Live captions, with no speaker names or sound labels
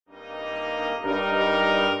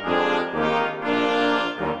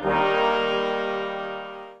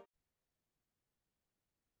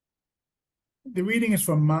The reading is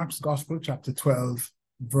from Mark's Gospel, chapter 12,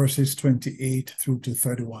 verses 28 through to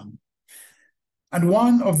 31. And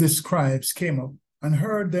one of the scribes came up and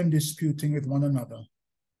heard them disputing with one another.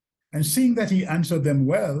 And seeing that he answered them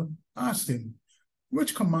well, asked him,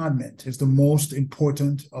 "Which commandment is the most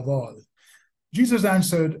important of all?" Jesus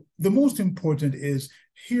answered, "The most important is,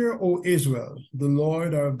 Hear, O Israel, the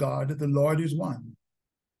Lord our God, the Lord is one.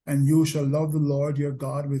 And you shall love the Lord your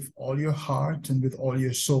God with all your heart and with all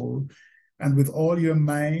your soul and with all your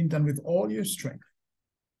mind and with all your strength.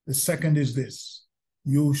 The second is this,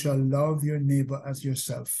 you shall love your neighbor as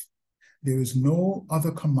yourself. There is no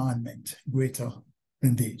other commandment greater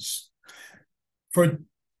than these." For a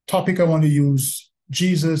topic I want to use,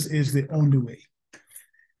 Jesus is the only way.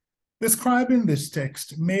 The scribe in this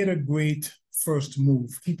text made a great first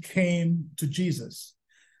move. He came to Jesus,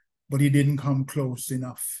 but he didn't come close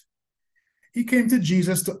enough. He came to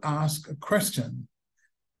Jesus to ask a question,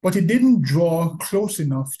 but he didn't draw close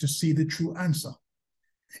enough to see the true answer.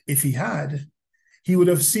 If he had, he would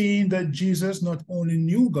have seen that Jesus not only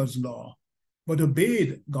knew God's law, but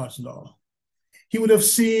obeyed God's law. He would have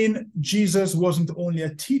seen Jesus wasn't only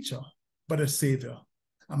a teacher, but a savior,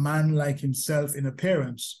 a man like himself in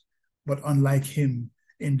appearance, but unlike him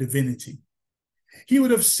in divinity. He would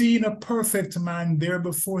have seen a perfect man there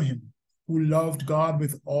before him, who loved God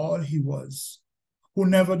with all he was, who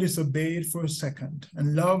never disobeyed for a second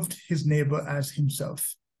and loved his neighbor as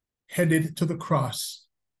himself, headed to the cross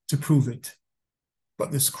to prove it.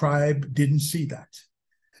 But the scribe didn't see that,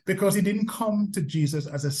 because he didn't come to Jesus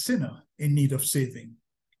as a sinner in need of saving,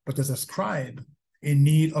 but as a scribe in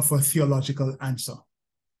need of a theological answer.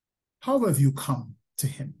 How have you come to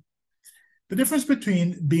him? The difference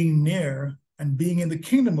between being near and being in the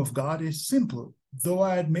kingdom of God is simple, though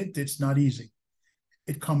I admit it's not easy.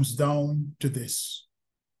 It comes down to this.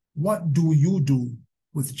 What do you do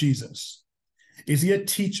with Jesus? Is he a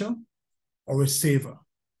teacher or a savior?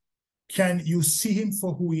 Can you see him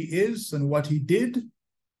for who he is and what he did,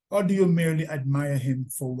 or do you merely admire him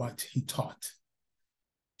for what he taught?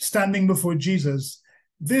 Standing before Jesus,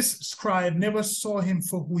 this scribe never saw him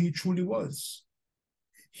for who he truly was.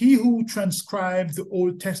 He who transcribed the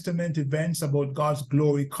Old Testament events about God's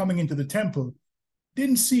glory coming into the temple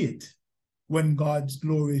didn't see it when God's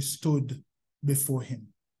glory stood before him.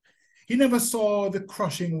 He never saw the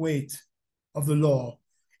crushing weight of the law.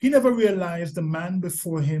 He never realized the man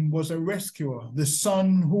before him was a rescuer, the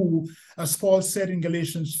son who, as Paul said in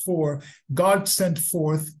Galatians 4, God sent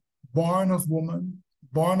forth, born of woman,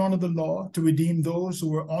 born under the law, to redeem those who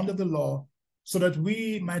were under the law, so that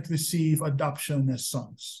we might receive adoption as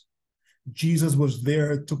sons. Jesus was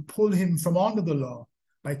there to pull him from under the law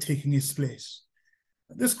by taking his place.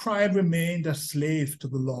 The scribe remained a slave to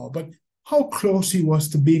the law, but how close he was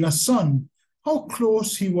to being a son, how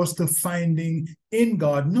close he was to finding in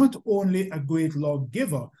God not only a great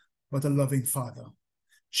lawgiver, but a loving father.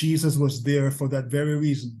 Jesus was there for that very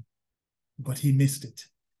reason, but he missed it.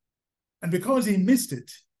 And because he missed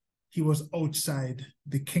it, he was outside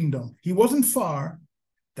the kingdom. He wasn't far,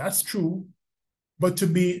 that's true, but to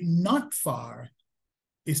be not far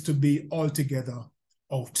is to be altogether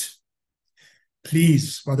out.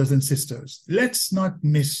 Please, brothers and sisters, let's not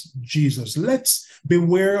miss Jesus. Let's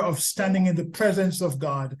beware of standing in the presence of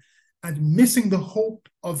God and missing the hope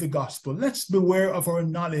of the gospel. Let's beware of our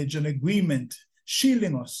knowledge and agreement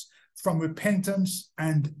shielding us from repentance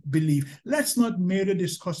and belief. Let's not merely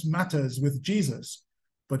discuss matters with Jesus,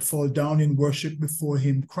 but fall down in worship before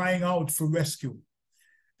him, crying out for rescue.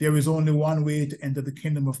 There is only one way to enter the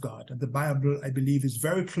kingdom of God. And the Bible, I believe, is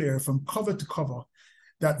very clear from cover to cover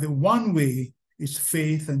that the one way is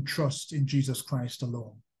faith and trust in Jesus Christ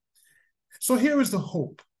alone. So here is the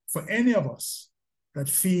hope for any of us that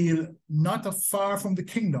feel not far from the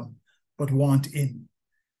kingdom, but want in.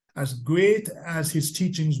 As great as his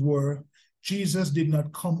teachings were, Jesus did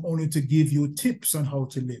not come only to give you tips on how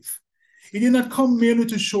to live. He did not come merely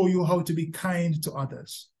to show you how to be kind to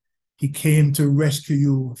others. He came to rescue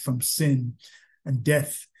you from sin and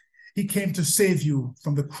death. He came to save you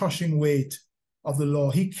from the crushing weight of the law.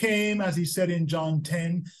 He came, as he said in John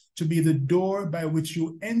 10, to be the door by which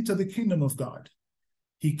you enter the kingdom of God.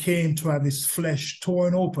 He came to have his flesh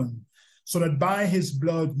torn open so that by his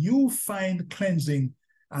blood you find cleansing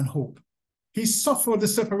and hope. He suffered the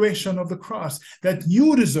separation of the cross that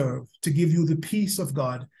you deserve to give you the peace of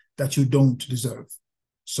God that you don't deserve.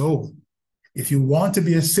 So, if you want to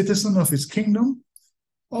be a citizen of his kingdom,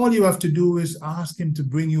 all you have to do is ask him to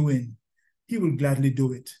bring you in. He will gladly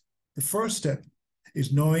do it. The first step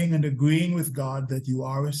is knowing and agreeing with God that you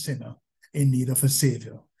are a sinner in need of a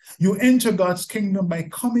savior. You enter God's kingdom by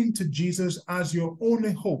coming to Jesus as your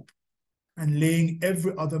only hope and laying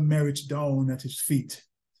every other merit down at his feet.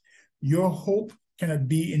 Your hope cannot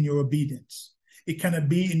be in your obedience. It cannot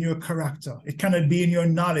be in your character. It cannot be in your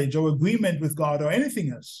knowledge or agreement with God or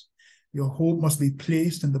anything else. Your hope must be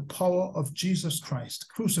placed in the power of Jesus Christ,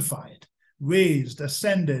 crucified, raised,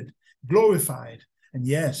 ascended, glorified, and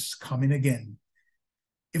yes, coming again.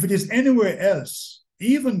 If it is anywhere else,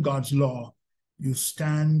 even God's law, you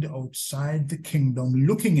stand outside the kingdom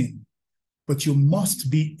looking in, but you must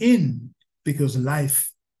be in because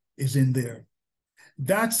life is in there.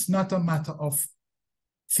 That's not a matter of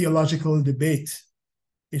theological debate.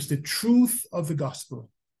 It's the truth of the gospel,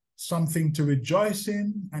 something to rejoice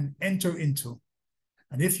in and enter into.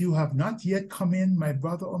 And if you have not yet come in, my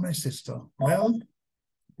brother or my sister, well,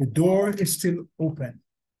 the door is still open.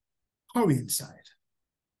 Hurry inside.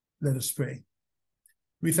 Let us pray.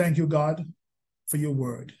 We thank you, God, for your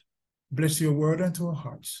word. Bless your word unto our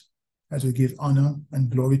hearts as we give honor and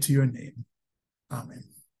glory to your name. Amen.